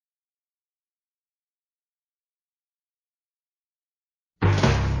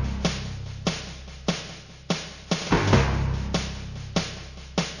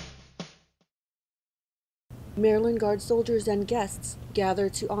Maryland Guard soldiers and guests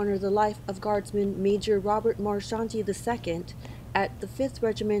gathered to honor the life of Guardsman Major Robert Marchanti II at the 5th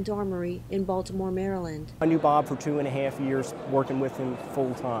Regiment Armory in Baltimore, Maryland. I knew Bob for 2.5 years, working with him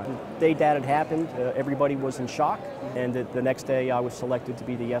full time. The day that had happened, everybody was in shock, and the next day I was selected to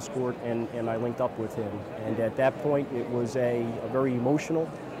be the escort, and I linked up with him. And at that point, it was a very emotional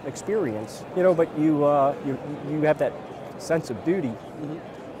experience. You know, but you have that sense of duty.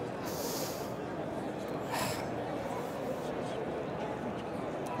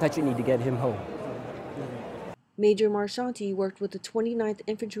 That you need to get him home. Major Marchanti worked with the 29th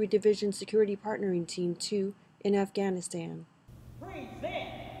Infantry Division Security Partnering Team 2 in Afghanistan.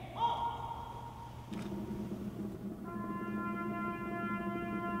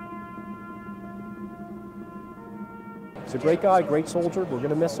 He's a great guy, great soldier. We're going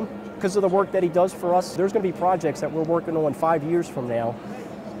to miss him. Because of the work that he does for us, there's going to be projects that we're working on 5 years from now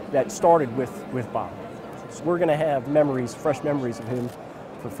that started with Bob. So we're going to have memories, fresh memories of him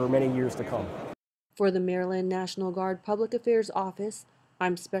for many years to come. For the Maryland National Guard Public Affairs Office,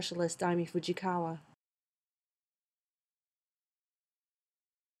 I'm Specialist Aimi Fujikawa.